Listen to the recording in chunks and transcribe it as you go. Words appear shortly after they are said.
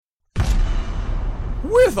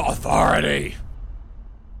with authority.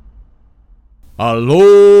 Aloha!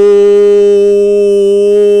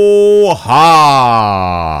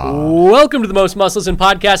 Welcome to the most muscles in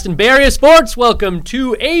podcast in Bay Area sports. Welcome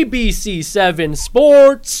to ABC7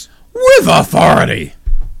 Sports with authority.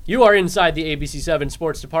 You are inside the ABC7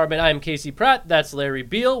 Sports Department. I am Casey Pratt. That's Larry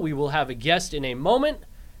Beal. We will have a guest in a moment.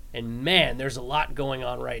 And man, there's a lot going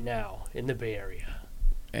on right now in the Bay Area.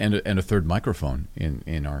 And a third microphone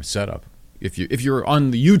in our setup. If you're on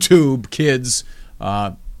the YouTube, kids,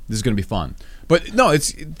 this is going to be fun. But no,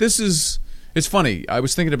 it's funny. I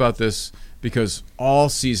was thinking about this because all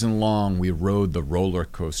season long we rode the roller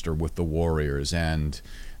coaster with the Warriors and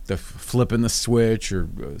the flipping the switch or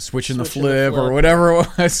switching the flip or whatever it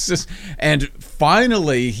was. And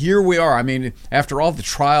finally, here we are. I mean, after all the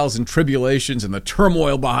trials and tribulations and the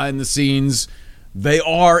turmoil behind the scenes, they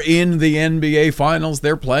are in the NBA Finals.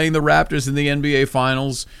 They're playing the Raptors in the NBA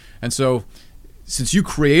Finals. And so, since you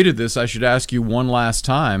created this, I should ask you one last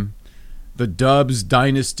time. The Dubs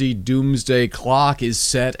Dynasty Doomsday Clock is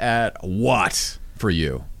set at what for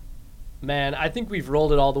you? Man, I think we've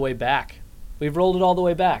rolled it all the way back. I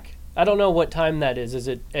don't know what time that is. Is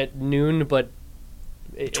it at noon, but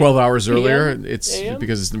 12 hours earlier? It's AM?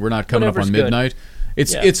 Because we're not coming Whatever's up on midnight.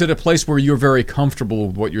 Good. It's at a place where you're very comfortable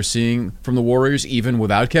with what you're seeing from the Warriors, even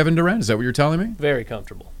without Kevin Durant? Is that what you're telling me? Very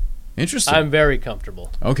comfortable. Interesting. I'm very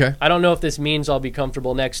comfortable. Okay. I don't know if this means I'll be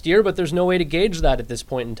comfortable next year, but there's no way to gauge that at this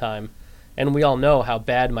point in time. And we all know how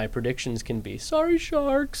bad my predictions can be. Sorry,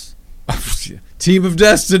 Sharks. Team of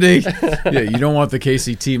Destiny. Yeah, you don't want the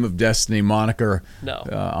Casey Team of Destiny moniker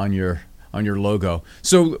on your logo.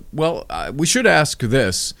 So, we should ask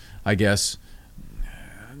this, I guess.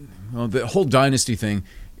 Well, the whole dynasty thing.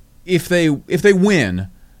 If they win,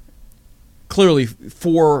 clearly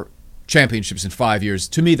 4 championships in 5 years,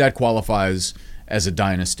 to me that qualifies as a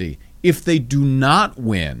dynasty. If they do not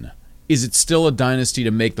win, is it still a dynasty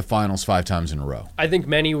to make the finals 5 times in a row? I think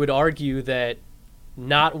many would argue that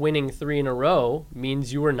not winning 3 in a row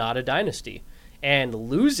means you are not a dynasty. And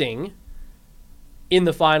losing in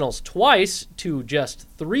the finals twice to just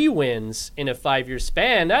 3 wins in a 5-year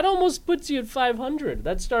span, that almost puts you at 500.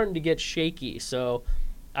 That's starting to get shaky. So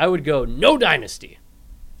I would go no dynasty.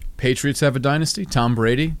 Patriots have a dynasty? Tom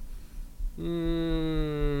Brady? How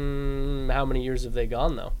many years have they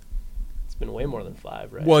gone, though? It's been way more than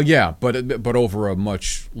 5, right? Well, yeah, but over a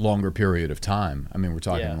much longer period of time. I mean, we're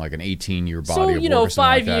talking like an 18-year body of work or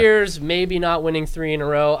something 5 like years, maybe not winning 3 in a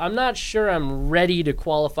row. I'm not sure I'm ready to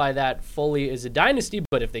qualify that fully as a dynasty,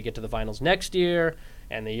 but if they get to the finals next year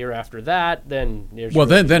and the year after that, then there's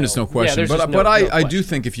then it's no question. Yeah, but I do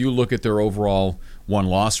think if you look at their overall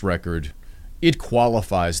won-loss record, it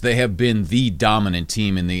qualifies. They have been the dominant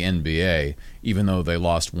team in the NBA, even though they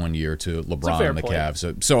lost 1 year to LeBron and the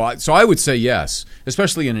Cavs. So I would say yes,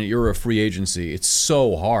 especially in an era of free agency. It's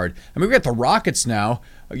so hard. I mean, we got the Rockets now.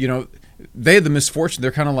 You know, they had the misfortune.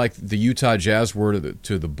 They're kind of like the Utah Jazz were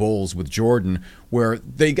to the Bulls with Jordan, where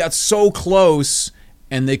they got so close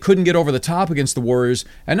and they couldn't get over the top against the Warriors,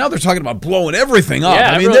 and now they're talking about blowing everything up.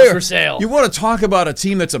 Yeah, I mean, they're for sale. You want to talk about a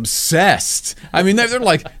team that's obsessed. I mean,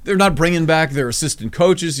 they're not bringing back their assistant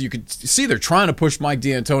coaches. You could see they're trying to push Mike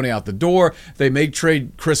D'Antoni out the door. They may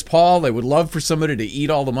trade Chris Paul. They would love for somebody to eat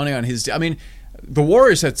all the money on his. I mean, the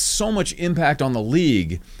Warriors had so much impact on the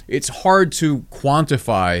league. It's hard to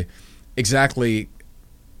quantify exactly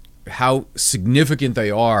how significant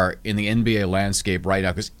they are in the NBA landscape right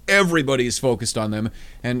now because everybody is focused on them.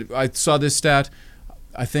 And I saw this stat,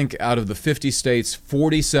 I think out of the 50 states,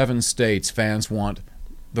 47 states fans want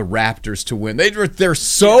the Raptors to win. They're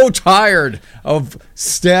so tired of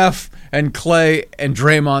Steph and Clay and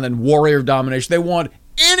Draymond and Warrior domination. They want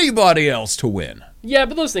anybody else to win. Yeah,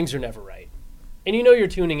 but those things are never right. And you know you're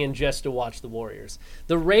tuning in just to watch the Warriors.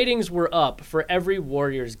 The ratings were up for every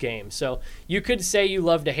Warriors game. So you could say you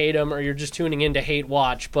love to hate them or you're just tuning in to hate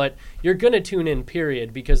watch, but you're going to tune in,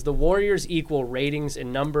 period, because the Warriors equal ratings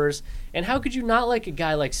and numbers. And how could you not like a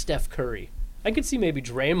guy like Steph Curry? I could see maybe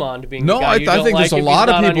Draymond being the guy you don't like. No, I think there's a lot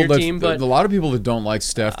of people that don't like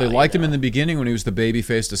Steph. They liked him in the beginning when he was the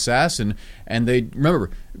baby-faced assassin, and they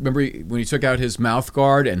remember when he took out his mouth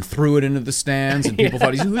guard and threw it into the stands, and people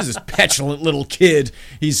thought, who's this petulant little kid?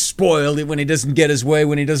 He's spoiled when he doesn't get his way,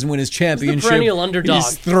 when he doesn't win his championship. He's the perennial underdog.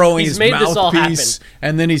 He's throwing his mouthpiece,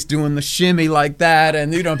 and then he's doing the shimmy like that,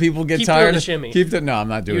 and people get tired. Keep doing the shimmy. No, I'm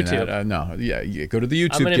not doing that. No, go to the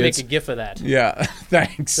YouTube. I'm going to make a GIF of that. Yeah,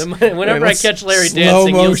 thanks. Whenever I catch Larry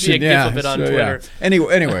dancing, you'll see a GIF of it on Twitter. Yeah.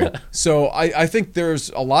 Anyway, so I think there's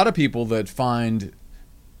a lot of people that find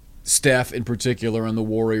Steph in particular and the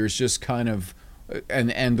Warriors just kind of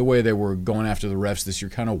and the way they were going after the refs this year,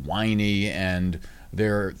 kind of whiny, and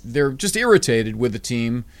they're just irritated with the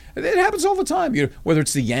team. It happens all the time, whether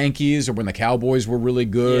it's the Yankees or when the Cowboys were really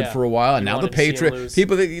good for a while, and now the Patriots.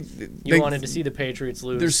 People, you wanted to see the Patriots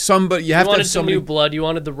lose. There's somebody you have to have some new blood. You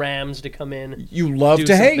wanted the Rams to come in. You love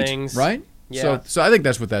to hate, things. right? Yeah. So I think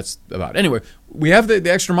that's what that's about. Anyway, we have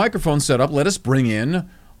the extra microphone set up. Let us bring in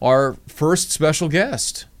our first special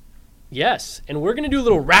guest. Yes, and we're going to do a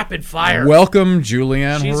little rapid fire. Welcome,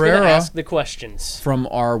 Julianne She's Herrera. going to ask the questions. From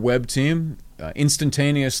our web team,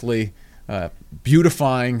 instantaneously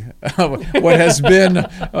beautifying what has been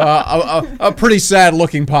a pretty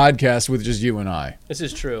sad-looking podcast with just you and I. This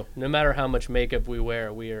is true. No matter how much makeup we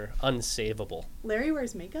wear, we are unsavable. Larry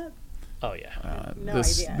wears makeup? Oh, yeah. No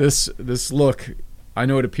idea. This look, I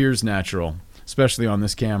know it appears natural, especially on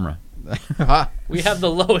this camera. We have the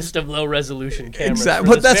lowest of low-resolution cameras. Exactly,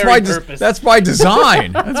 for but this that's that's by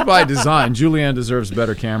design. That's by design. Julianne deserves a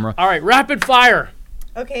better camera. All right, rapid fire.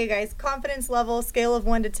 Okay, guys. Confidence level, scale of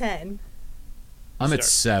 1 to 10. I'm at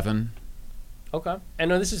 7. Okay. And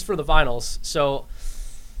no, this is for the finals. So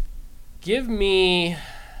give me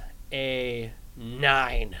a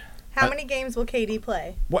 9. How many games will KD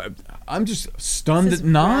play? What? I'm just stunned This at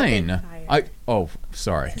is 9. rapid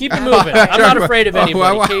Sorry. Keep it moving. I'm not afraid of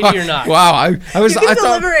anybody, Katie or not. Wow, I was. You can I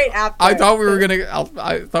thought, deliberate after. I thought we were gonna.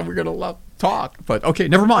 I thought we were gonna talk, but okay,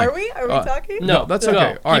 never mind. Are we? Are we talking? No, that's so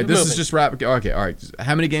okay. go. All right, Keep it this is moving. just rapid. Okay, all right.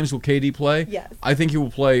 How many games will KD play? Yes. I think he will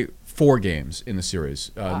play 4 games in the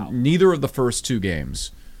series. Wow. Neither of the first 2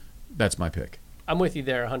 games. That's my pick. I'm with you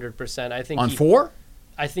there 100%. I think On 4?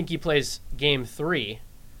 I think he plays game 3.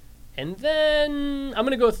 And then I'm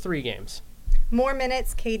going to go 3 games. More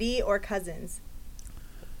minutes, KD or Cousins?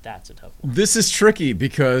 That's a tough one. This is tricky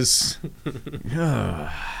because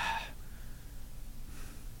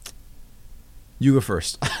you go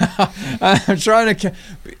first. I'm trying to.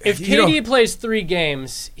 If KD plays 3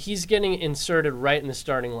 games, he's getting inserted right in the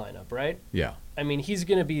starting lineup, right? Yeah. I mean, he's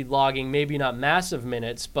going to be logging maybe not massive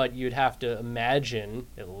minutes, but you'd have to imagine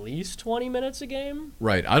at least 20 minutes a game.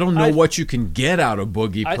 Right. I don't know what you can get out of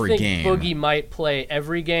Boogie I per think game. Boogie might play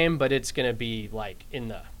every game, but it's going to be like in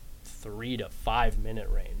the 3 to 5 minute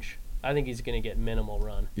range. I think he's going to get minimal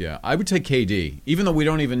run. Yeah, I would take KD, even though we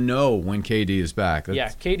don't even know when KD is back. Yeah,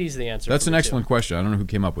 KD's the answer. That's for an me, excellent too. question. I don't know who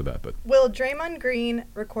came up with that, but Will Draymond Green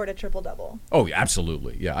record a triple-double? oh, yeah,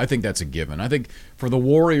 absolutely. Yeah, I think that's a given. I think for the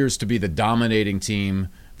Warriors to be the dominating team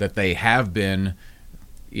that they have been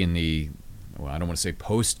in the, well, I don't want to say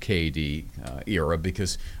post-KD era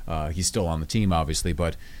because he's still on the team, obviously,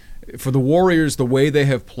 but for the Warriors, the way they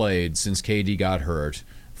have played since KD got hurt,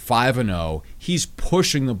 5-0, he's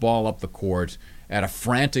pushing the ball up the court at a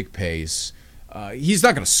frantic pace. He's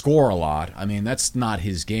not going to score a lot. I mean, that's not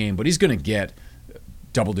his game, but he's going to get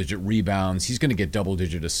double-digit rebounds. He's going to get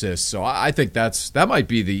double-digit assists. So I think that might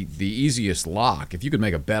be the easiest lock. If you could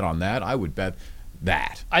make a bet on that, I would bet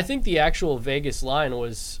that. I think the actual Vegas line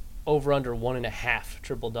was over under 1.5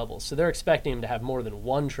 triple doubles. So they're expecting him to have more than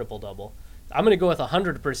 1 triple double. I'm going to go with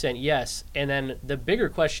 100% yes. And then the bigger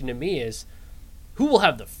question to me is, who will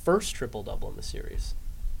have the first triple double in the series?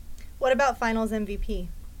 What about Finals MVP?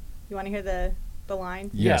 You want to hear the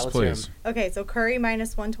line? Yeah, Yes, let's hear please. him. Okay, so Curry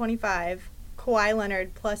minus 125, Kawhi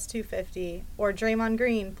Leonard plus 250, or Draymond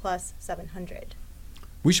Green plus 700.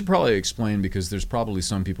 We should probably explain because there's probably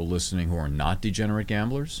some people listening who are not degenerate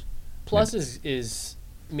gamblers. Plus is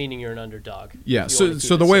meaning you're an underdog. Yeah, If you wanna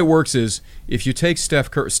so keep the it way it simple. works is if you take Steph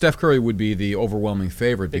Curry would be the overwhelming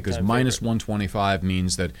favorite Big because time minus favorite. 125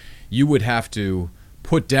 means that you would have to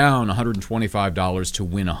put down $125 to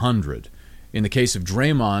win 100. In the case of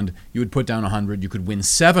Draymond, you would put down 100, you could win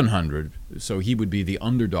 700, so he would be the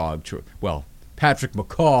underdog. Well, Patrick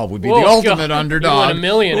McCall would be Whoa, the ultimate God. underdog. You'd win $1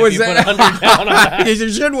 million Who if is you put that? 100 down on that. He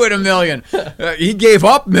should win $1 million. He gave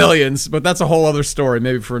up millions, but that's a whole other story,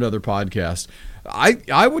 maybe for another podcast.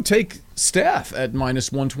 I would take Steph at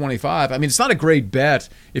minus 125. I mean, it's not a great bet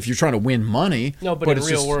if you're trying to win money. No, but in it's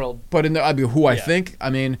real world. But in the, I mean, who I Yeah. think, I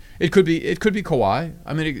mean, it could be Kawhi.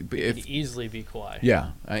 I mean, Could if easily be Kawhi.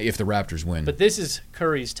 if the Raptors win. But this is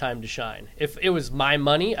Curry's time to shine. If it was my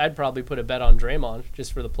money, I'd probably put a bet on Draymond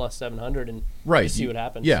just for the plus 700 and right, just see what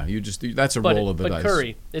happens. Yeah, that's a roll of the but dice.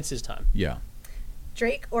 Curry, it's his time. Yeah.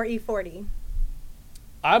 Drake or E40?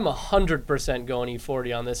 I'm 100% going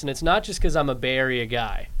E40 on this, and it's not just because I'm a Bay Area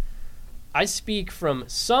guy. I speak from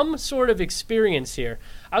some sort of experience here.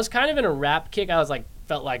 I was kind of in a rap kick.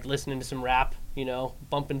 Felt like listening to some rap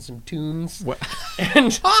bumping some tunes. What? And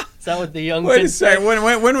is that what the young Wait a kids say? second.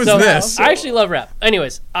 When was So, this? I actually love rap.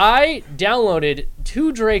 Anyways, I downloaded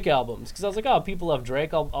 2 Drake albums because I was like, oh, people love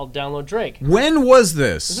Drake. I'll download Drake. When was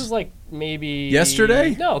this? This was like maybe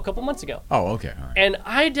yesterday? No, a couple months ago. Oh, okay. All right. And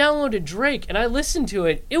I downloaded Drake and I listened to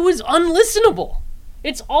it. It was unlistenable.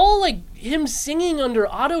 It's all like him singing under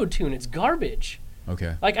auto-tune. It's garbage.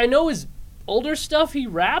 Okay. Like, I know his older stuff he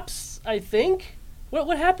raps, I think.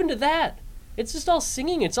 What happened to that? It's just all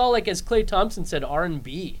singing. It's all like, as Klay Thompson said,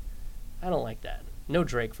 R&B. I don't like that. No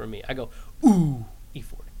Drake for me. I go, ooh,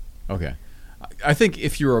 E40. Okay. I think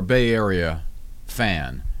if you're a Bay Area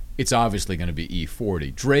fan, it's obviously going to be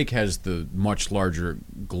E40. Drake has the much larger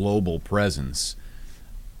global presence.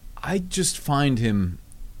 I just find him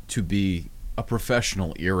to be a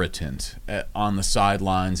professional irritant on the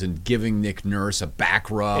sidelines and giving Nick Nurse a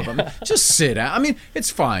back rub. I mean, just sit down. I mean,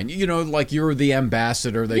 it's fine. Like you're the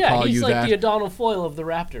ambassador. They call you that. Yeah, he's like the O'Donnell Foyle of the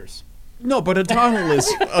Raptors. No, but O'Donnell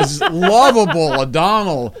is lovable.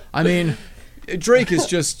 O'Donnell. I mean, Drake is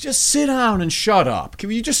just sit down and shut up.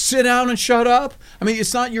 Can you just sit down and shut up? I mean,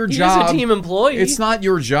 it's not your job. He's a team employee. It's not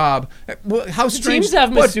your job. How strange. Teams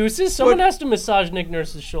have masseuses. Someone has to massage Nick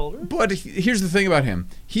Nurse's shoulder. But here's the thing about him.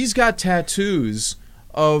 He's got tattoos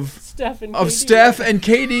of Steph and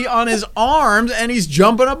KD on his arms, and he's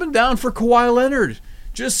jumping up and down for Kawhi Leonard.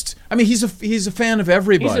 He's a fan of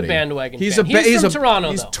everybody. He's a bandwagon fan. He's from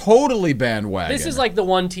Toronto, He's though. totally bandwagon. This is like the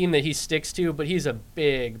one team that he sticks to, but he's a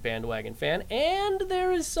big bandwagon fan. And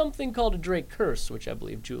there is something called a Drake curse, which I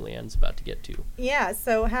believe Julianne's about to get to. Yeah,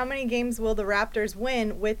 so how many games will the Raptors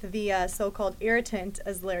win with the so-called irritant,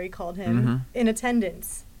 as Larry called him, in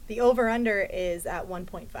attendance? The over-under is at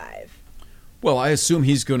 1.5. Well, I assume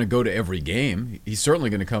he's going to go to every game. He's certainly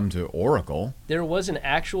going to come to Oracle. There was an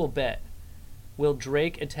actual bet. Will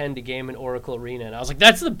Drake attend a game in Oracle Arena? And I was like,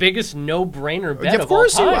 that's the biggest no-brainer bet of all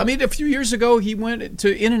time. I mean, a few years ago, he went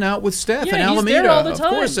to In-N-Out with Steph in Alameda. He's there all the time.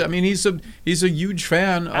 Of course. I mean, he's a huge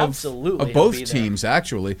fan of both teams,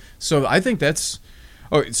 actually. So I think that's...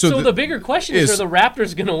 So the bigger question is, are the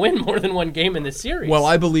Raptors going to win more than one game in this series? Well,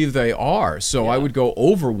 I believe they are. So I would go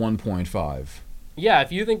over 1.5. Yeah,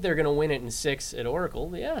 if you think they're going to win it in 6 at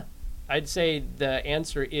Oracle, yeah. I'd say the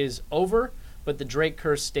answer is over, but the Drake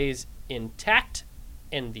curse stays intact,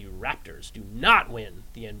 and the Raptors do not win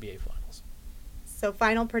the NBA Finals. So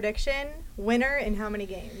final prediction, winner in how many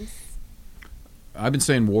games? I've been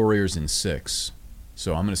saying Warriors in 6,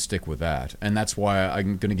 so I'm going to stick with that. And that's why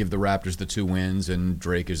I'm going to give the Raptors the 2 wins, and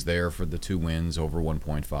Drake is there for the 2 wins over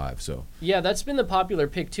 1.5. So yeah, that's been the popular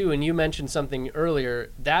pick too, and you mentioned something earlier.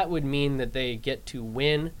 That would mean that they get to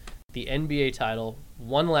win the NBA title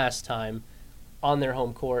one last time on their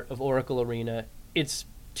home court of Oracle Arena. It's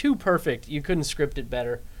too perfect. You couldn't script it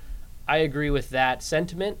better. I agree with that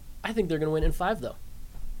sentiment. I think they're going to win in 5, though.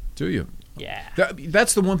 Do you? Yeah.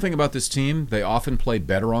 That's the one thing about this team. They often play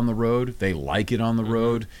better on the road. They like it on the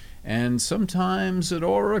road. And sometimes at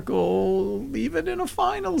Oracle, even in a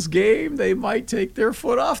finals game, they might take their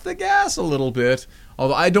foot off the gas a little bit.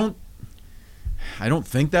 Although I don't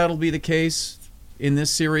think that'll be the case in this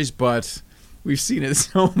series, but we've seen it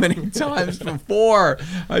so many times before.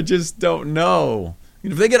 I just don't know.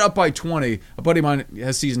 If they get up by 20, a buddy of mine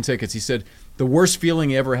has season tickets. He said the worst feeling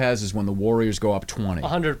he ever has is when the Warriors go up 20.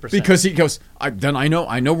 100%. Because he goes, then I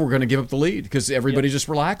know we're going to give up the lead because everybody just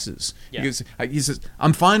relaxes. Yeah. He says,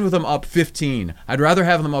 I'm fine with them up 15. I'd rather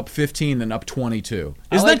have them up 15 than up 22.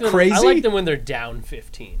 Isn't that crazy? I like them when they're down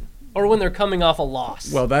 15. Or when they're coming off a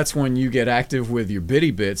loss. Well, that's when you get active with your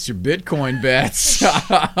bitty bits, your Bitcoin bets.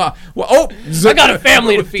 I got a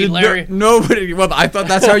family to feed, Larry. Nobody. Well, I thought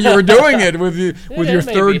that's how you were doing it with your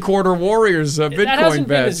third quarter Warriors Bitcoin bets. That hasn't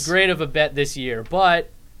been as great of a bet this year, but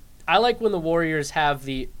I like when the Warriors have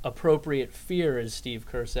the appropriate fear, as Steve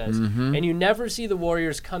Kerr says. And you never see the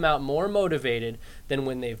Warriors come out more motivated than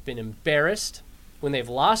when they've been embarrassed, when they've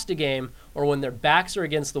lost a game, or when their backs are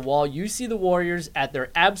against the wall. You see the Warriors at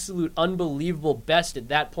their absolute unbelievable best at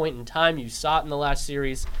that point in time. You saw it in the last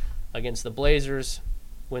series against the Blazers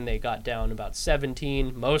when they got down about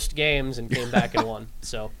 17 most games and came back and won.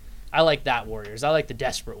 So I like that Warriors. I like the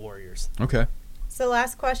desperate Warriors. Okay. So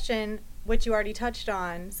last question, which you already touched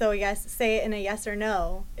on. So I guess say it in a yes or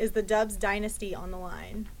no. Is the Dubs dynasty on the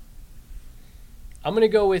line? I'm going to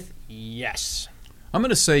go with yes. I'm going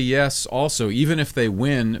to say yes also, even if they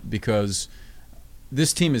win, because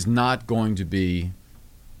this team is not going to be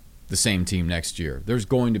the same team next year. There's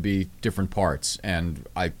going to be different parts, and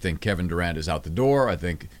I think Kevin Durant is out the door. I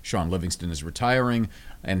think Sean Livingston is retiring,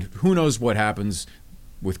 and who knows what happens.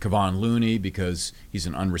 with Kevon Looney because he's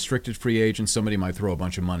an unrestricted free agent. Somebody might throw a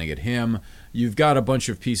bunch of money at him. You've got a bunch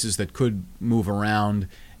of pieces that could move around,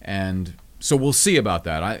 and so we'll see about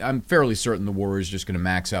that. I'm fairly certain the Warriors are just going to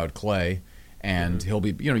max out Clay, and he'll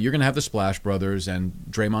be, you're going to have the Splash Brothers, and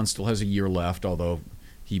Draymond still has a year left, although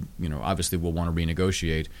he, obviously will want to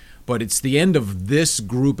renegotiate. But it's the end of this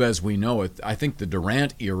group as we know it. I think the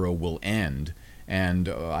Durant era will end. And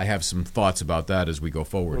I have some thoughts about that as we go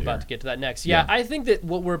forward. We're about to get to that next. Yeah, I think that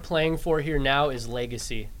what we're playing for here now is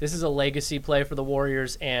legacy. This is a legacy play for the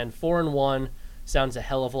Warriors, and 4-1 sounds a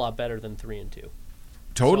hell of a lot better than 3-2.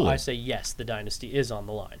 Totally. So I say yes, the dynasty is on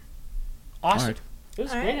the line. Awesome. All right. It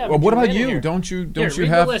was great having Well, what about Julianne you? here. Don't you Here, read the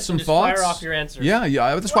have list some and just thoughts? Fire off your answers. Yeah.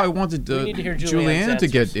 That's why I wanted We need to hear Julianne to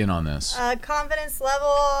get answers. in on this. Confidence level,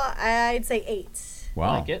 I'd say 8.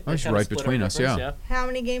 Wow, Like it. that's Kinda right split our between us. difference, Yeah. How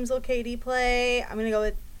many games will KD play? I'm going to go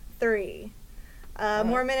with 3.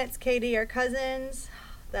 More minutes, KD or Cousins?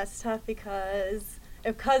 That's tough because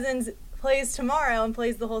if Cousins plays tomorrow and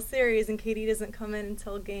plays the whole series and KD doesn't come in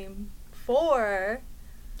until game 4...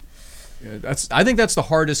 I think that's the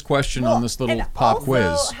hardest question on this little and pop also,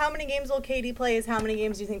 quiz. How many games will KD play is how many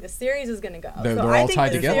games do you think the series is going to go? They're I all think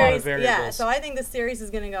tied the together. Series, There's a lot of yeah, variables. so I think the series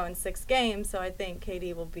is going to go in 6 games, so I think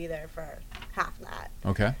KD will be there for half that.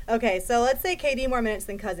 Okay. Okay, so let's say KD more minutes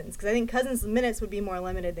than Cousins, because I think Cousins' minutes would be more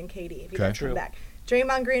limited than KD if he does True. come back.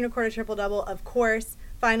 Draymond Green record a triple-double, of course.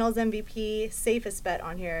 Finals MVP, safest bet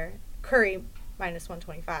on here. Curry, minus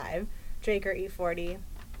 125. Draker, E40.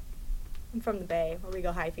 I'm from the Bay, where we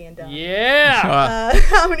go hyphy and dumb. Yeah.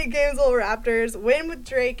 How many games will Raptors win with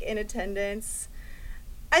Drake in attendance?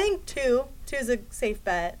 I think 2. 2 is a safe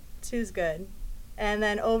bet. 2 is good. And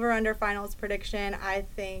then over-under finals prediction, I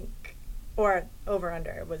think, or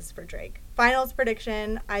over-under was for Drake. Finals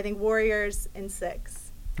prediction, I think Warriors in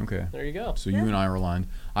 6. Okay. There you go. So you and I are aligned.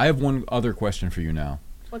 I have one other question for you now.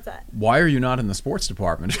 What's that? Why are you not in the sports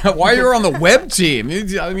department? Why are you on the web team? You're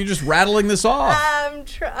just rattling this off.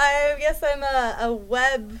 I guess I'm a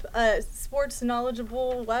web, sports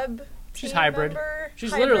knowledgeable web She's team hybrid. member.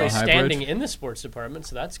 She's Hybrid. literally Hybrid. standing in the sports department,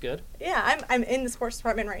 so that's good. Yeah, I'm in the sports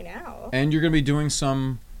department right now. And you're going to be doing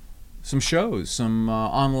some shows, some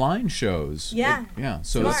online shows. Yeah. Yeah.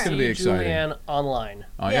 So Tomorrow. that's going to be See exciting. Julianne online.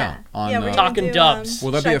 Oh yeah. On, we're gonna Talking do, Dubs.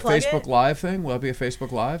 will that should be I a plug Facebook it? Live thing? Will that be a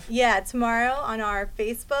Facebook Live? Yeah, tomorrow on our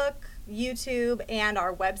Facebook, YouTube, and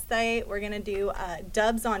our website, we're going to do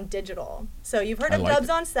Dubs on Digital. So you've heard I of like Dubs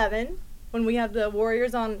it. on 7, when we have the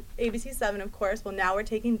Warriors on ABC 7, of course. Well, now we're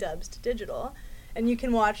taking Dubs to digital. And you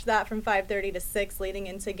can watch that from 5:30 to 6 leading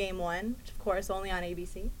into Game 1, which, of course, only on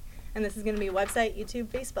ABC. And this is going to be website, YouTube,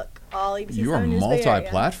 Facebook, all ABC You are 7 News Bay Area.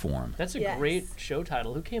 multi-platform. That's a Yes. great show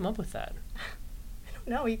title. Who came up with that?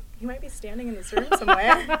 No, he might be standing in this room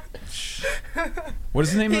somewhere. What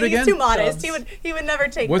is the name of it He's again? too modest. Dubs. He would never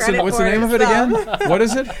take What's credit the for name of it himself. again? What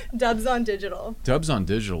is it? Dubs on Digital. Dubs on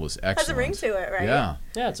Digital is excellent. Has a ring to it, right? Yeah.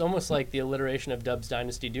 Yeah, it's almost like the alliteration of Dubs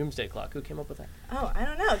Dynasty Doomsday Clock. Who came up with that? Oh, I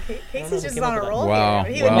don't know. Casey's who just came on up a with that. roll Wow,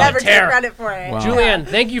 here. He would wow. never take Terror. credit for it. Wow. Julianne,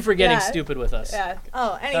 thank you for getting Yeah. stupid with us. Yeah.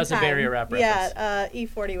 Oh, anytime. That was a barrier rap reference. Yeah,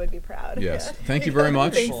 E40 would be proud. Yes. Yeah. Thank you very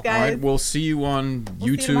much. Thanks, All guys. right. We'll see you on We'll see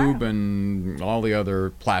you YouTube tomorrow. and all the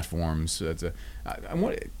other platforms.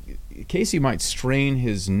 Casey might strain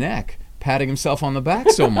his neck patting himself on the back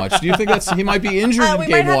so much. Do you think he might be injured in We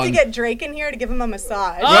game might have one? to get Drake in here to give him a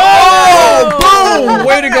massage. Oh, boom!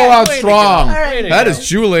 Way to go out Way to strong. go. Way to That go. is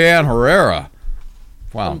Julianne Herrera.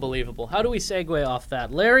 Wow. Unbelievable. How do we segue off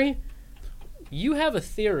that? Larry, you have a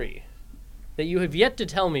theory that you have yet to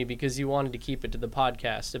tell me because you wanted to keep it to the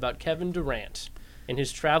podcast about Kevin Durant and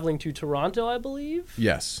his traveling to Toronto, I believe?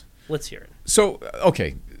 Yes. Let's hear it. So,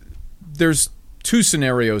 okay, there's 2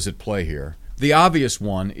 scenarios at play here. The obvious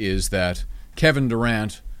one is that Kevin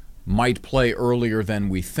Durant might play earlier than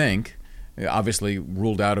we think. Obviously,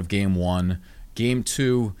 ruled out of Game 1. Game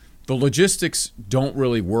 2, the logistics don't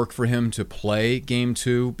really work for him to play Game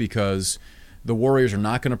 2 because the Warriors are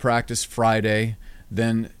not going to practice Friday.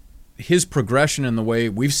 Then his progression in the way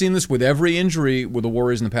we've seen this with every injury with the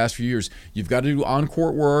Warriors in the past few years. You've got to do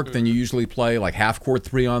on-court work, then you usually play like half-court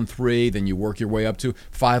 3-on-3, then you work your way up to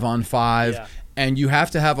 5-on-5. Yeah. And you have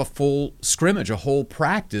to have a full scrimmage, a whole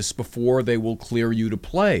practice before they will clear you to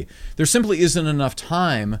play. There simply isn't enough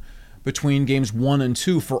time between games 1 and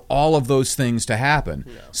 2 for all of those things to happen.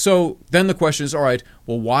 No. So then the question is, all right,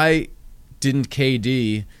 well, why didn't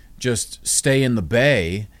KD just stay in the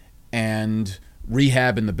Bay and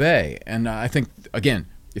rehab in the Bay? And I think, again,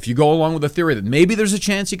 if you go along with the theory that maybe there's a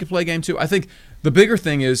chance he could play game 2, I think the bigger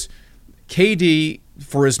thing is KD,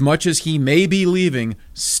 for as much as he may be leaving,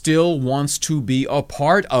 still wants to be a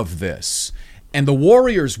part of this. And the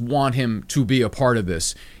Warriors want him to be a part of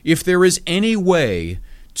this. If there is any way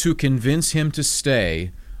to convince him to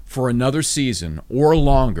stay for another season or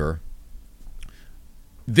longer,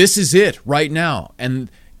 this is it right now. And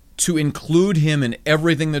to include him in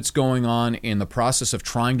everything that's going on in the process of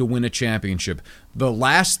trying to win a championship, the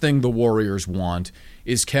last thing the Warriors want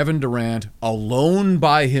is Kevin Durant alone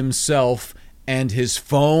by himself and his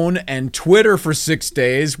phone and Twitter for 6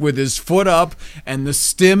 days with his foot up and the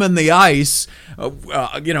stim and the ice,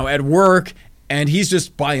 at work, and he's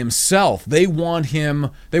just by himself. They want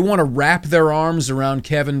to wrap their arms around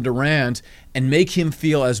Kevin Durant and make him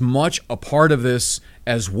feel as much a part of this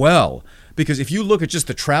as well. Because if you look at just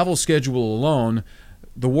the travel schedule alone,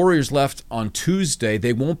 the Warriors left on Tuesday.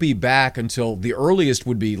 They won't be back until the earliest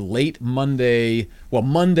would be late Monday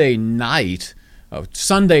night,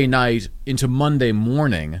 Sunday night into Monday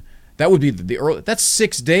morning. That would be the early. That's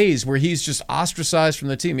 6 days where he's just ostracized from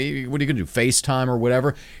the team. What are you going to do, FaceTime or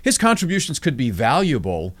whatever? His contributions could be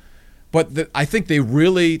valuable, but I think they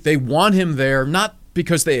want him there, not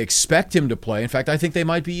because they expect him to play. In fact, I think they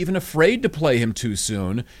might be even afraid to play him too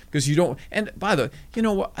soon because you don't. And by the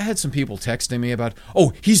way, I had some people texting me about,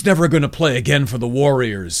 he's never going to play again for the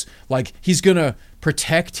Warriors. Like he's going to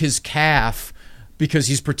protect his calf because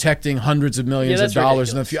he's protecting hundreds of millions of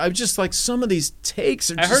dollars in the future. I'm just like, some of these takes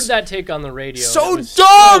are just... I heard that take on the radio. So dumb!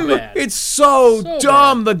 So bad. It's so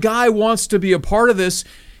dumb. Bad. The guy wants to be a part of this.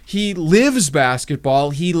 He lives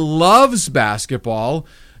basketball. He loves basketball.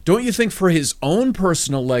 Don't you think for his own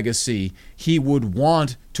personal legacy, he would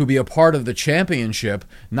want to be a part of the championship,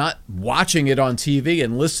 not watching it on TV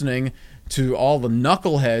and listening to all the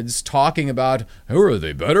knuckleheads talking about, are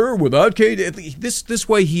they better without KD? This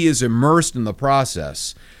way he is immersed in the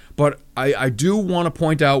process. But I do want to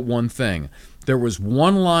point out one thing. There was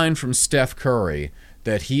one line from Steph Curry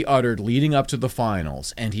that he uttered leading up to the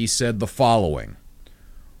finals, and he said the following: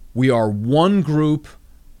 "We are one group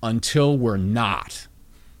until we're not."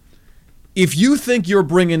 If you think you're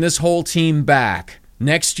bringing this whole team back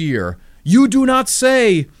next year, you do not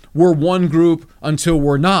say we're one group until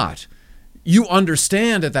we're not. You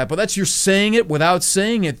understand at that, but that's you're saying it without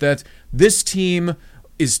saying it, that this team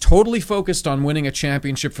is totally focused on winning a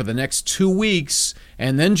championship for the next 2 weeks,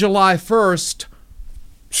 and then July 1st,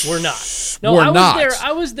 we're not. No,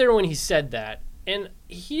 I was there when he said that, and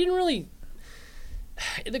he didn't really...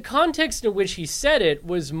 The context in which he said it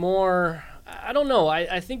was more... I don't know.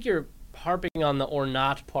 I think you're harping on the or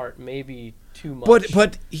not part maybe too much.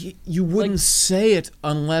 But you wouldn't say it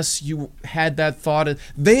unless you had that thought.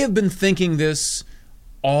 They have been thinking this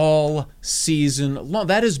all season long.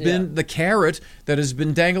 That has been the carrot that has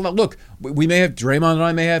been dangled out. Look, Draymond and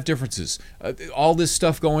I may have differences. All this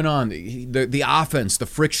stuff going on. The offense, the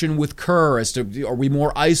friction with Kerr as to, are we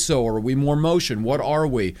more ISO or are we more motion? What are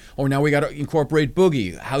we? Or now we got to incorporate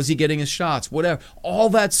Boogie. How's he getting his shots? Whatever. All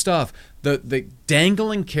that stuff. The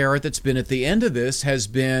dangling carrot that's been at the end of this has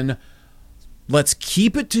been, let's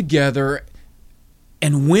keep it together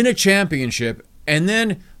and win a championship, and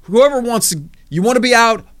then whoever you want to be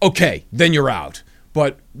out, okay, then you're out.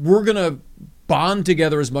 But we're going to bond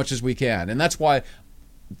together as much as we can. And that's why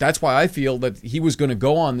I feel that he was going to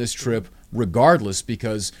go on this trip regardless,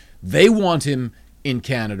 because they want him in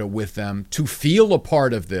Canada with them to feel a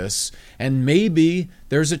part of this. And maybe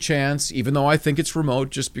there's a chance, even though I think it's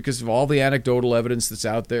remote just because of all the anecdotal evidence that's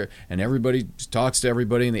out there and everybody talks to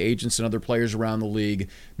everybody and the agents and other players around the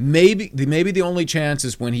league, maybe the only chance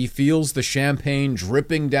is when he feels the champagne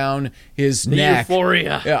dripping down his neck.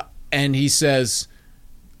 Euphoria. Yeah, and he says,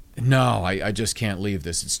 no, I just can't leave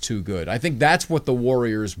this. It's too good. I think that's what the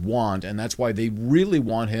Warriors want, and that's why they really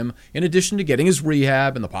want him, in addition to getting his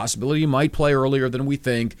rehab and the possibility he might play earlier than we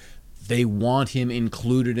think, they want him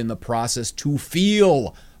included in the process to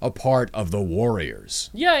feel a part of the Warriors.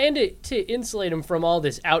 Yeah, and to insulate him from all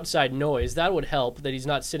this outside noise, that would help, that he's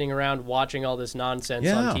not sitting around watching all this nonsense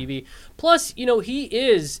on TV. Plus, he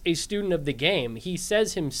is a student of the game. He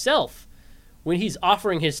says himself, when he's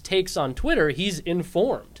offering his takes on Twitter, he's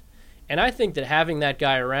informed. And I think that having that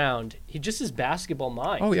guy around, his basketball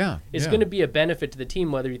mind is going to be a benefit to the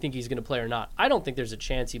team, whether you think he's going to play or not. I don't think there's a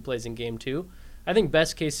chance he plays in Game 2. I think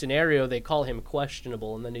best case scenario, they call him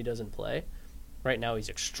questionable and then he doesn't play. Right now he's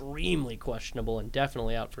extremely questionable and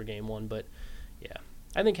definitely out for Game 1. But, yeah,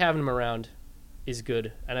 I think having him around is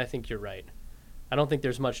good, and I think you're right. I don't think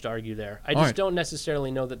there's much to argue there. I just don't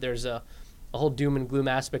necessarily know that there's a whole doom and gloom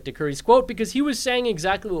aspect to Curry's quote, because he was saying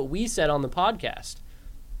exactly what we said on the podcast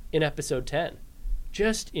in episode 10.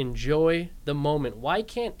 Just enjoy the moment. Why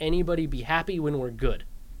can't anybody be happy when we're good?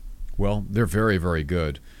 Well, they're very, very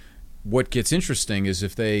good. What gets interesting is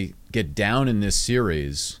if they get down in this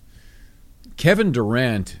series, Kevin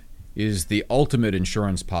Durant is the ultimate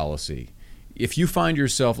insurance policy. If you find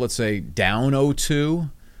yourself, let's say, down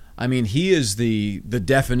 0-2, I mean, he is the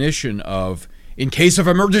definition of, in case of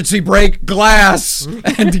emergency, break glass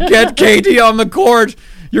and get KD on the court.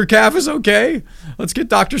 Your calf is okay. Let's get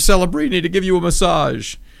Dr. Celebrini to give you a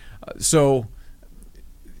massage. So,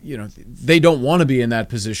 they don't want to be in that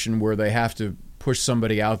position where they have to push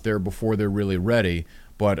somebody out there before they're really ready.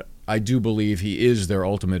 But I do believe he is their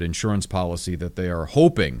ultimate insurance policy that they are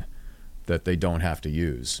hoping that they don't have to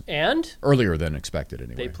use. And earlier than expected,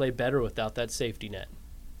 anyway. They play better without that safety net.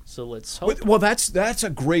 So let's hope. Well, that's a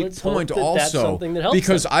great point also. That's something that helps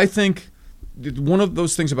because them. I think one of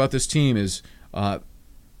those things about this team is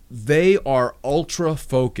they are ultra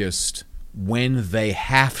focused when they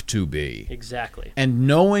have to be. Exactly. And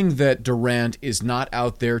knowing that Durant is not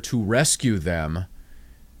out there to rescue them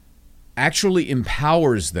actually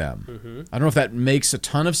empowers them. Mm-hmm. I don't know if that makes a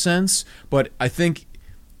ton of sense, but I think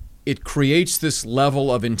it creates this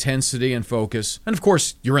level of intensity and focus. And of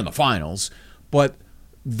course, you're in the finals, but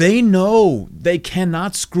they know they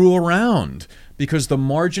cannot screw around because the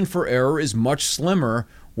margin for error is much slimmer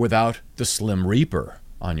without the Slim Reaper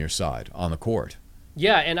on your side on the court.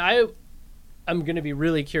 Yeah, and I'm going to be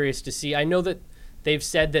really curious to see. I know that they've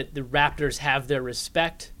said that the Raptors have their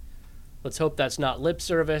respect. Let's hope that's not lip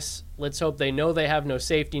service. Let's hope they know they have no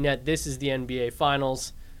safety net. This is the NBA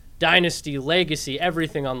Finals. Dynasty, legacy,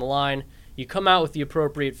 everything on the line. You come out with the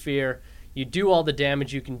appropriate fear. You do all the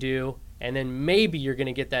damage you can do. And then maybe you're going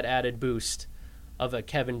to get that added boost of a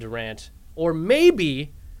Kevin Durant. Or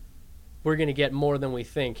maybe we're going to get more than we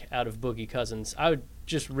think out of Boogie Cousins. I would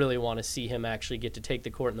just really want to see him actually get to take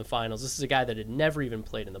the court in the finals. This is a guy that had never even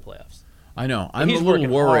played in the playoffs. I know. I'm a little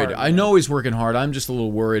worried. I know he's working hard. I'm just a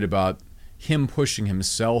little worried about him pushing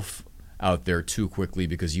himself out there too quickly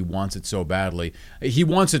because he wants it so badly. He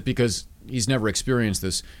wants it because he's never experienced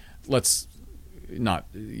this. Let's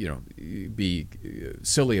not be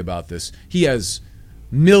silly about this. He has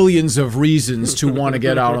millions of reasons to want to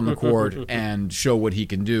get out on the court and show what he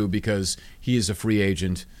can do because he is a free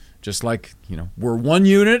agent. Just like, we're one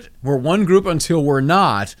unit, we're one group until we're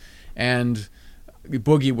not, and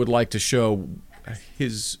Boogie would like to show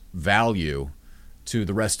his value to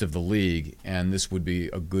the rest of the league, and this would be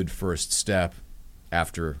a good first step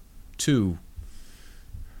after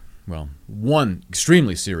one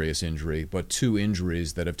extremely serious injury, but two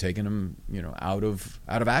injuries that have taken him, out of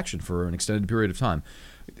action for an extended period of time.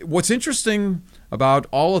 What's interesting about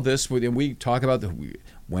all of this, and we talk about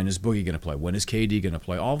when is Boogie going to play, when is KD going to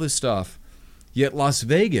play, all this stuff, yet Las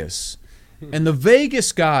Vegas and the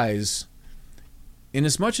Vegas guys, in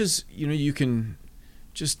as much as you can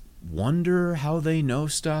just wonder how they know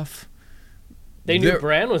stuff. They knew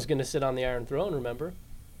Bran was going to sit on the Iron Throne, remember?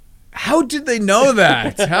 How did they know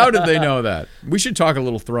that? How did they know that? We should talk a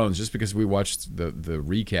little Thrones just because we watched the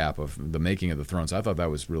recap of the making of the Thrones. I thought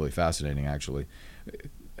that was really fascinating, actually.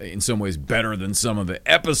 In some ways better than some of the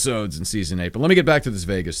episodes in Season 8. But let me get back to this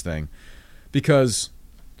Vegas thing. Because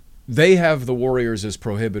they have the Warriors as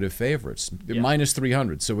prohibitive favorites. They're minus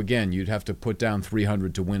 300. So, again, you'd have to put down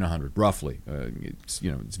 300 to win 100, roughly. It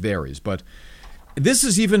varies. But this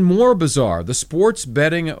is even more bizarre. The sports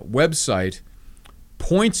betting website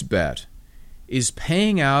PointsBet is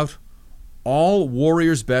paying out all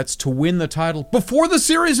Warriors bets to win the title before the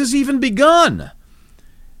series has even begun,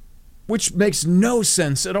 which makes no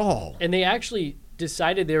sense at all. And they actually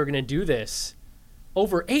decided they were going to do this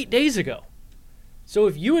over 8 days ago. So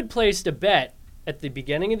if you had placed a bet at the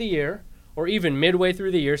beginning of the year or even midway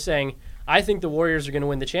through the year saying, I think the Warriors are going to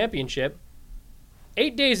win the championship,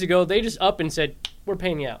 8 days ago they just up and said, we're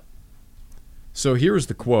paying you out. So here's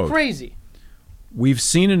the quote. Crazy. We've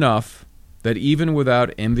seen enough that even without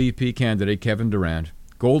MVP candidate Kevin Durant,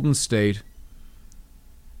 Golden State,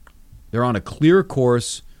 they're on a clear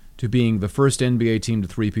course to being the first NBA team to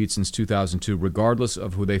three-peat since 2002, regardless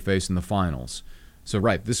of who they face in the finals. So,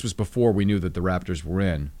 right, this was before we knew that the Raptors were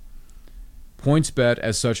in. PointsBet,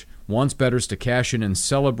 as such, wants bettors to cash in and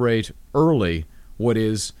celebrate early what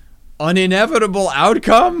is an inevitable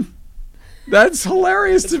outcome? That's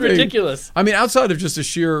hilarious to me. It's ridiculous. I mean, outside of just a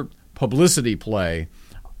sheer publicity play,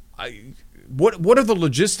 what are the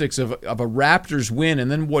logistics of a Raptors win, and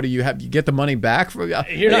then what do you have? You get the money back? You're not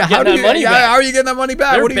getting that money back. How are you getting that money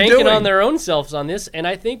back? They're what are you banking doing? on their own selves on this, and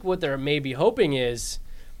I think what they're maybe hoping is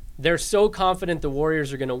they're so confident the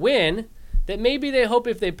Warriors are going to win that maybe they hope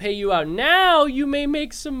if they pay you out now, you may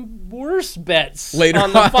make some worse bets later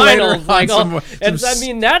on the finals. I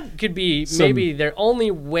mean, that could be maybe their only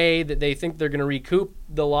way that they think they're going to recoup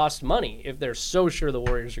the lost money if they're so sure the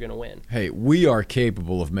Warriors are going to win. Hey, we are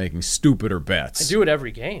capable of making stupider bets. I do it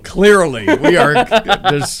every game. Clearly, we are.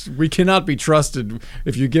 We cannot be trusted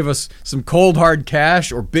if you give us some cold hard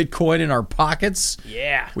cash or Bitcoin in our pockets.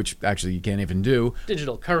 Yeah. Which actually you can't even do.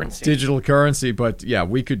 Digital currency. But yeah,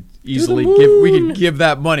 we could easily give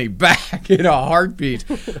that money back in a heartbeat.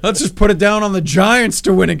 Let's just put it down on the Giants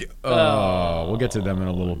to win a game. Oh, we'll get to them in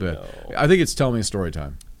a little bit. No. I think it's Tell Me a Story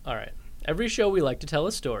time. All right. Every show we like to tell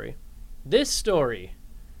a story. This story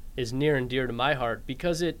is near and dear to my heart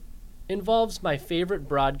because it involves my favorite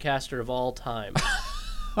broadcaster of all time.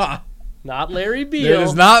 Not Larry Beal. It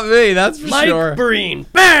is not me, that's for sure. Mike Breen.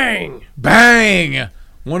 Bang! Bang!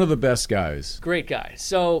 One of the best guys. Great guy.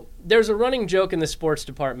 So there's a running joke in the sports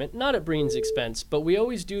department, not at Breen's expense, but we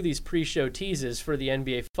always do these pre-show teases for the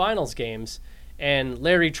NBA Finals games, and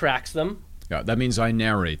Larry tracks them. Yeah, that means I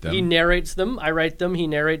narrate them. He narrates them. I write them. He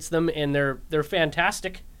narrates them, and they're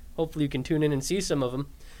fantastic. Hopefully you can tune in and see some of them.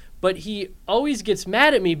 But he always gets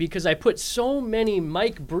mad at me because I put so many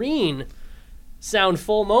Mike Breen sound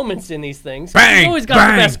full moments in these things. Bang! He's always got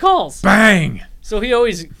bang, the best calls. Bang! So he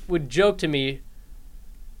always would joke to me,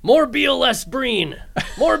 more Beal, less Breen.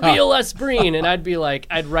 More Beal, less Breen. And I'd be like,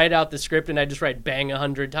 I'd write out the script and I'd just write bang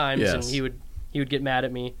 100 times, yes. and he would get mad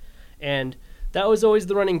at me. And that was always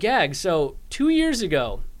the running gag. So 2 years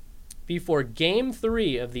ago, before Game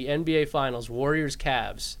 3 of the NBA Finals,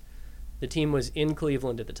 Warriors-Cavs, the team was in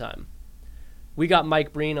Cleveland at the time. We got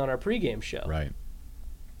Mike Breen on our pregame show. Right.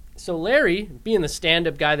 So Larry, being the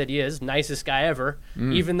stand-up guy that he is, nicest guy ever,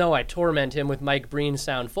 even though I torment him with Mike Breen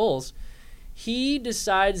sound fulls, he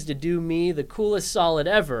decides to do me the coolest solid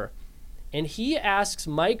ever, and he asks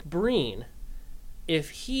Mike Breen if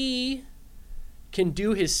he can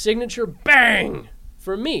do his signature bang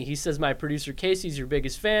for me. He says, my producer Casey's your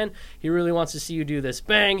biggest fan. He really wants to see you do this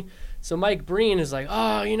bang. So Mike Breen is like,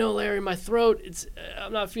 oh, Larry, my throat,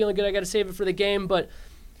 I'm not feeling good. I got to save it for the game, but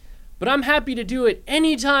I'm happy to do it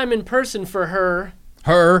anytime in person for her,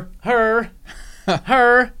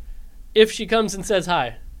 if she comes and says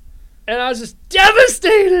hi. And I was just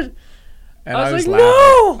devastated. And I was like,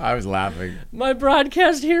 laughing. no! I was laughing. My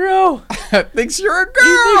broadcast hero thinks you're a girl.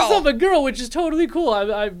 He thinks I'm a girl, which is totally cool.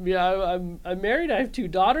 I'm married. I have 2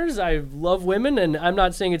 daughters. I love women, and I'm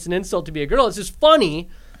not saying it's an insult to be a girl. It's just funny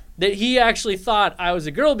that he actually thought I was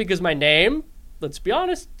a girl because my name, let's be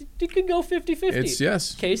honest, it could go 50-50.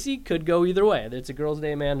 Yes. Casey could go either way. It's a girl's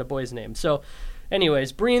name and a boy's name. So,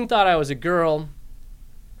 anyways, Breen thought I was a girl.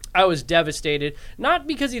 I was devastated, not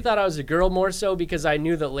because he thought I was a girl, more so because I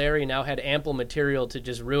knew that Larry now had ample material to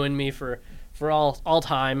just ruin me for all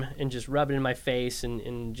time and just rub it in my face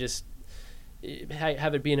and just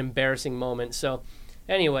have it be an embarrassing moment. So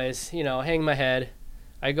anyways, hang my head.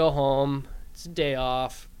 I go home. It's a day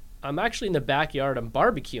off. I'm actually in the backyard. I'm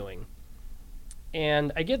barbecuing.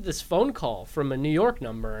 And I get this phone call from a New York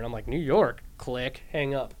number, and I'm like, New York? Click,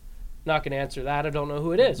 hang up. Not going to answer that. I don't know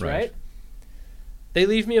who it is, right? They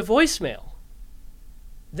leave me a voicemail.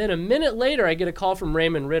 Then a minute later, I get a call from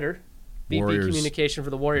Raymond Ritter, VP Communication for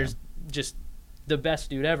the Warriors, just the best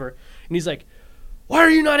dude ever. And he's like, why are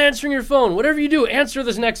you not answering your phone? Whatever you do, answer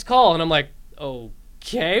this next call. And I'm like,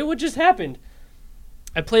 okay, what just happened?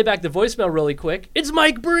 I play back the voicemail really quick. It's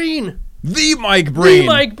Mike Breen. The Mike Breen. The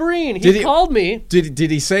Mike Breen. He called me. Did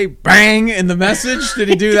he say bang in the message? Did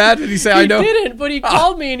he do that? Did he say, I know? He didn't, but he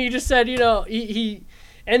called me and he just said,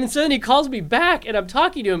 and so then he calls me back, and I'm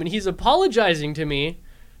talking to him, and he's apologizing to me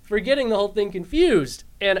for getting the whole thing confused.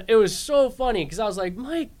 And it was so funny, because I was like,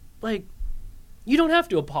 Mike, you don't have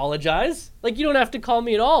to apologize. You don't have to call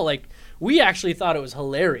me at all. We actually thought it was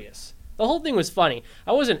hilarious. The whole thing was funny.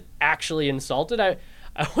 I wasn't actually insulted. I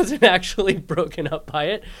wasn't actually broken up by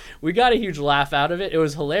it. We got a huge laugh out of it. It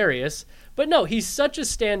was hilarious. But no, he's such a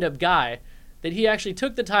stand-up guy that he actually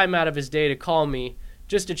took the time out of his day to call me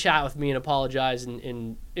just to chat with me and apologize,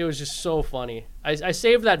 and it was just so funny. I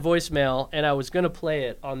saved that voicemail, and I was going to play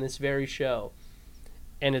it on this very show,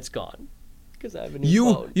 and it's gone. Because I have a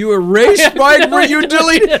new phone. You erased Mike Breen. He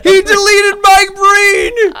deleted Mike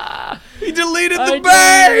Breen. He deleted the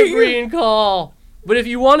bang. The Breen call. But if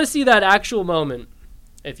you want to see that actual moment,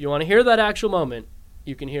 if you want to hear that actual moment,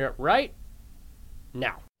 you can hear it right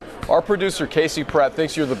now. Our producer, Casey Pratt,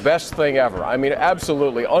 thinks you're the best thing ever. I mean,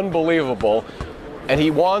 absolutely unbelievable. And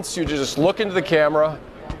he wants you to just look into the camera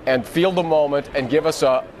and feel the moment and give us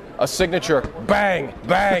a signature bang,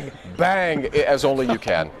 bang, bang, as only you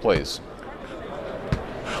can, please.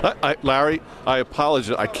 Larry, I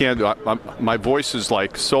apologize. I can't do it. My voice is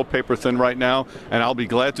like so paper thin right now, and I'll be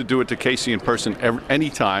glad to do it to Casey in person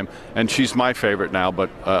anytime. And she's my favorite now, but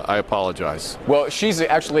I apologize. Well, she's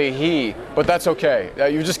actually he, but that's okay.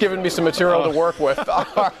 You're just giving me some material to work with. All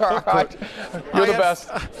right. You're the best.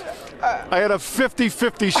 I had a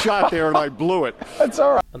 50-50 shot there, and I blew it. That's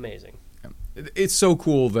all right. Amazing. It's so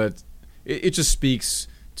cool that it just speaks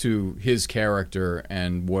to his character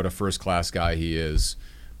and what a first-class guy he is,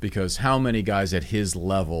 because how many guys at his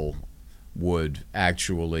level would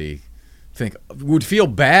actually would feel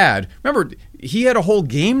bad? Remember, he had a whole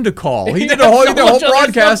game to call. He did a whole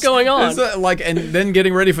broadcast going on, and then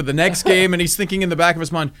getting ready for the next game, and he's thinking in the back of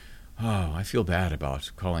his mind, "Oh, I feel bad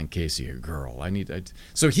about calling Casey a girl.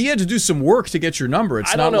 So he had to do some work to get your number.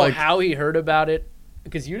 It's I don't not know like how he heard about it,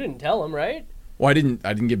 because you didn't tell him, right? well, I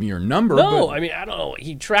didn't give him your number. No, but, I mean, I don't know.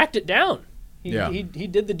 He tracked it down. He Yeah. he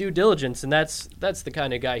did the due diligence, and that's the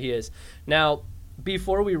kind of guy he is. Now,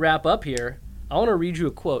 before we wrap up here, I want to read you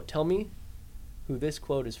a quote. Tell me who this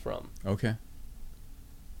quote is from. Okay.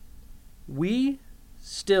 We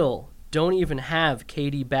still don't even have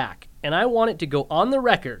KD back, and I want it to go on the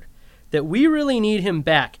record that we really need him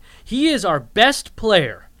back. He is our best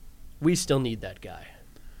player. We still need that guy.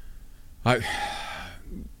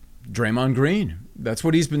 Draymond Green. That's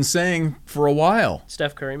what he's been saying for a while.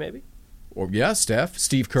 Steph Curry, maybe? Or yeah,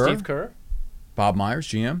 Steve Kerr. Steve Kerr. Bob Myers,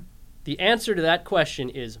 GM. The answer to that question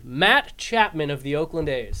is Matt Chapman of the Oakland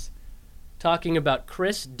A's, talking about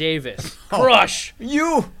Chris Davis. Crush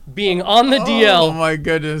You being on the Oh DL. my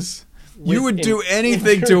goodness. with You would do an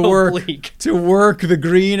anything to internal work bleak. the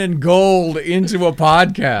green and gold into a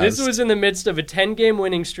podcast. This was in the midst of a 10-game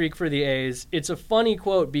winning streak for the A's. It's a funny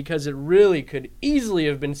quote because it really could easily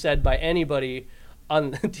have been said by anybody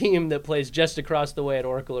on the team that plays just across the way at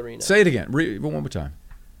Oracle Arena. Say it again. One more time.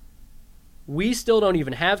 We still don't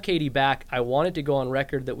even have KD back. I wanted to go on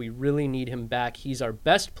record that we really need him back. He's our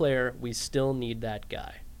best player. We still need that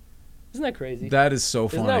guy. Isn't that crazy? That is so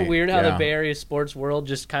funny. Isn't that weird how Yeah. the Bay Area sports world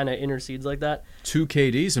just kind of intercedes like that? 2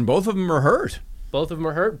 KDs, and both of them are hurt. Both of them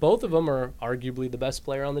are hurt. Both of them are arguably the best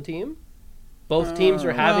player on the team. Both teams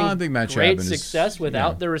are having I think Matt great Chapman is- success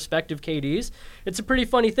without yeah. their respective KDs. It's a pretty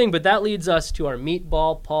funny thing, but that leads us to our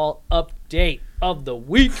Meatball Paul update of the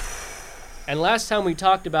week. And last time we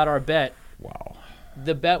talked about our bet, Wow.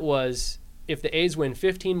 the bet was if the A's win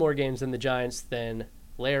 15 more games than the Giants, then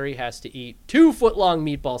Larry has to eat 2 foot-long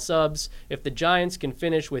meatball subs. If the Giants can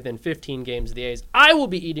finish within 15 games of the A's, I will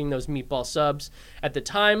be eating those meatball subs. At the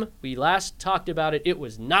time we last talked about it, it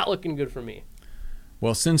was not looking good for me.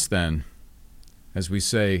 Well, since then, as we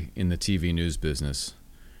say in the TV news business,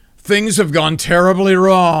 things have gone terribly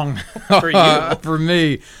wrong For you. for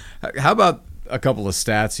me. How about a couple of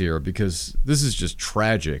stats here, because this is just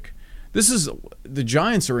tragic. The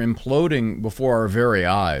Giants are imploding before our very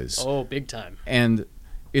eyes. Oh, big time. And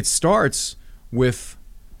it starts with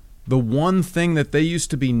the one thing that they used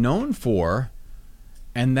to be known for,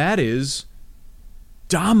 and that is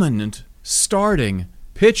dominant starting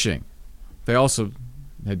pitching. They also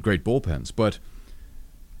had great bullpens, but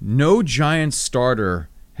no Giants starter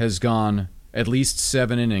has gone at least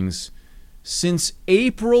 7 innings since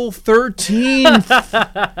April 13th.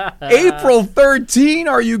 April 13?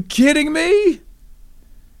 Are you kidding me?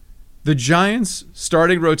 The Giants'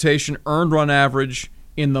 starting rotation earned run average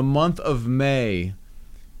in the month of May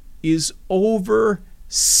is over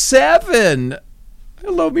 7.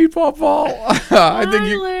 Hello, Meatball Paul. I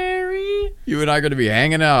think Larry. you and I are going to be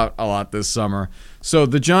hanging out a lot this summer. So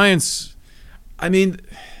the Giants, I mean,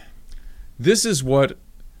 this is what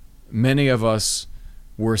many of us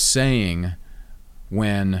were saying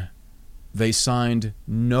when they signed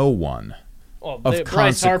no one Oh, of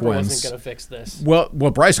Bryce Harper consequence. wasn't going to fix this. Well,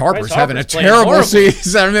 Bryce Harper's Bryce having a Harper's playing terrible horribly.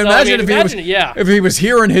 season. I mean, So, imagine, yeah. if he was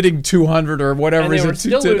here and hitting 200 or whatever. And they he's were at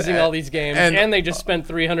still 210, losing all these games, and they just spent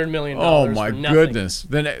 $300 million oh my for nothing. goodness,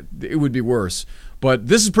 then it would be worse. But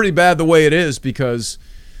this is pretty bad the way it is, because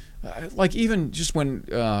like even just when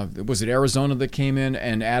was it Arizona that came in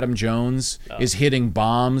and Adam Jones is hitting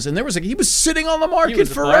bombs, and he was sitting on the He market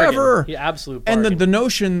was a forever. bargain. He absolute And bargain. the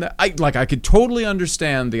notion that I could totally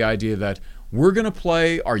understand the idea that we're going to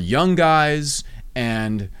play our young guys,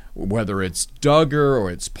 and whether it's Duggar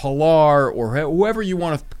or it's Pilar or whoever you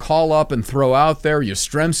want to call up and throw out there,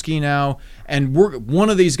 Yastrzemski now, and one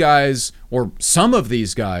of these guys or some of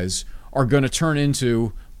these guys are going to turn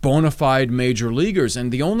into bona fide major leaguers.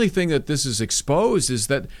 And the only thing that this is exposed is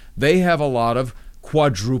that they have a lot of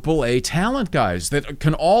quadruple A talent guys that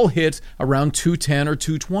can all hit around 210 or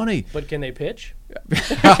 220. But can they pitch?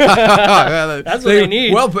 That's what they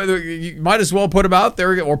need. Well, but you might as well put him out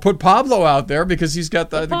there or put Pablo out there because he's got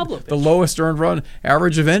the lowest earned run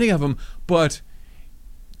average of any of them. But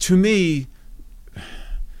to me,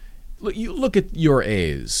 you look at your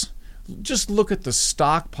A's. Just look at the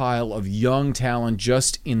stockpile of young talent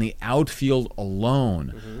just in the outfield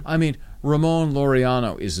alone. Mm-hmm. I mean, Ramon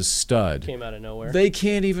Laureano is a stud. Came out of nowhere. They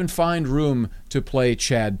can't even find room to play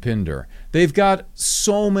Chad Pinder. They've got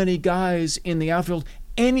so many guys in the outfield.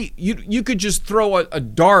 You could just throw a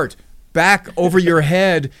dart back over your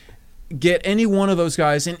head, get any one of those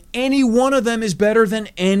guys, and any one of them is better than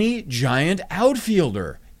any Giant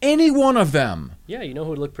outfielder. Any one of them. Yeah, you know who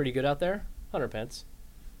would look pretty good out there? Hunter Pence.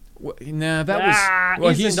 Nah, that was...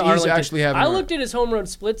 Well, he's actually having... I looked at his home run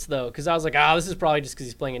splits, though, because I was like, this is probably just because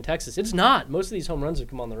he's playing in Texas. It's not. Most of these home runs have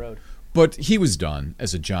come on the road. But he was done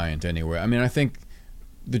as a Giant anyway. I mean, I think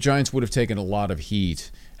the Giants would have taken a lot of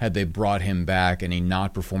heat had they brought him back and he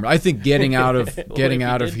not performed. I think getting out of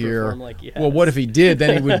here... Well, what if he did?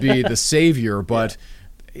 Then he would be the savior, but... Yeah.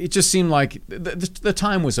 It just seemed like the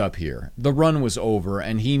time was up here. The run was over,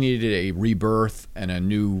 and he needed a rebirth and a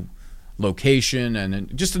new location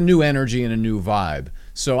and just a new energy and a new vibe.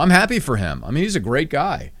 So I'm happy for him. I mean, he's a great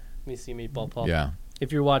guy. Let me see Meatball Paul. Yeah.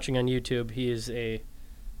 If you're watching on YouTube, he is a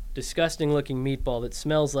disgusting-looking meatball that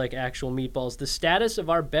smells like actual meatballs. The status of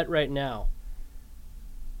our bet right now,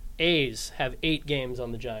 A's have 8 games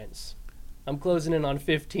on the Giants. I'm closing in on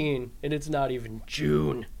 15, and it's not even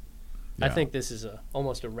June. Yeah. I think this is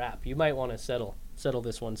almost a wrap. You might want to settle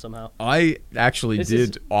this one somehow. I actually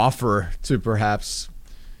did offer to perhaps...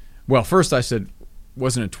 Well, first I said,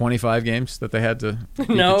 wasn't it 25 games that they had to beat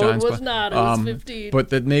No, the Giants it was not. It was 15. But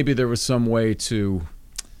that maybe there was some way to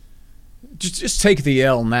just take the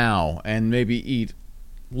L now and maybe eat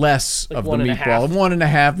less of the meatball.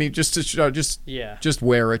 1.5 meat, just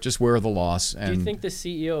wear it. Just wear the loss. And do you think the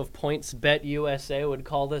CEO of Points Bet USA would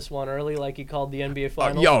call this one early like he called the NBA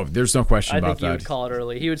Finals? There's no question about that. I think he would call it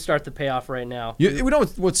early. He would start the payoff right now. You know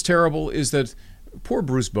what's terrible is that poor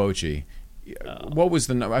Bruce Bochy. What was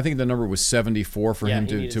the number? I think the number was 74 for him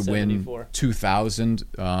to win 2,000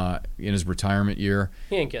 in his retirement year.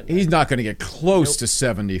 He ain't getting that. He's not going to get close to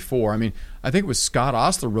 74. I mean, I think it was Scott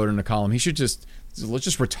Ostler wrote in a column, let's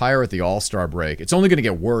just retire at the All-Star break. It's only going to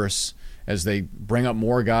get worse as they bring up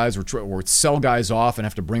more guys or sell guys off and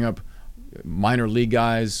have to bring up minor league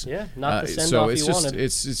guys. Yeah, not the send-off he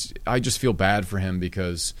wanted. I just feel bad for him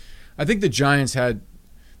because I think the Giants had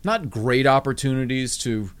not great opportunities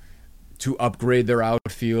to upgrade their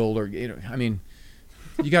outfield, or I mean,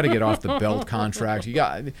 you got to get off the belt contract.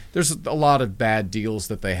 There's a lot of bad deals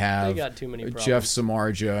that they have. They got too many problems. Jeff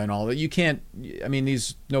Samardzija and all that. You can't. I mean,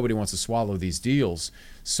 nobody wants to swallow these deals,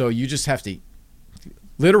 so you just have to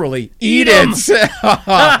literally eat it.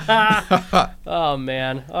 Oh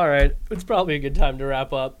man! All right, it's probably a good time to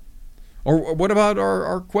wrap up. Or what about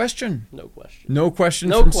our question? No question. No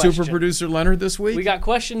question from super producer Leonard this week? We got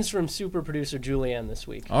questions from super producer Julianne this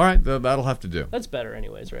week. All right, that'll have to do. That's better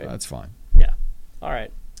anyways, right? That's fine. Yeah. All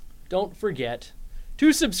right. Don't forget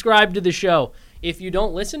to subscribe to the show. If you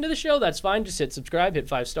don't listen to the show, that's fine. Just hit subscribe, hit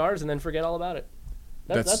 5 stars, and then forget all about it.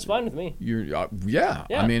 That's fine with me. Yeah.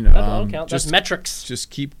 I mean, that'll count. That's metrics.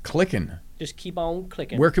 Just keep clicking. Just keep on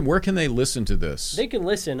clicking. Where can they listen to this? They can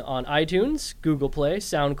listen on iTunes, Google Play,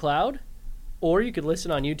 SoundCloud, or you could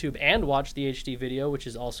listen on YouTube and watch the HD video, which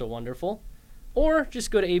is also wonderful. Or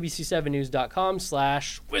just go to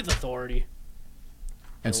abc7news.com/withauthority.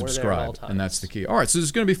 And subscribe, and that's the key. All right, so this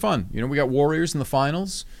is going to be fun. We got Warriors in the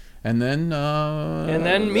finals, and then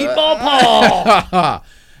Meatball Paul.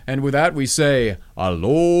 And with that, we say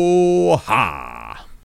aloha.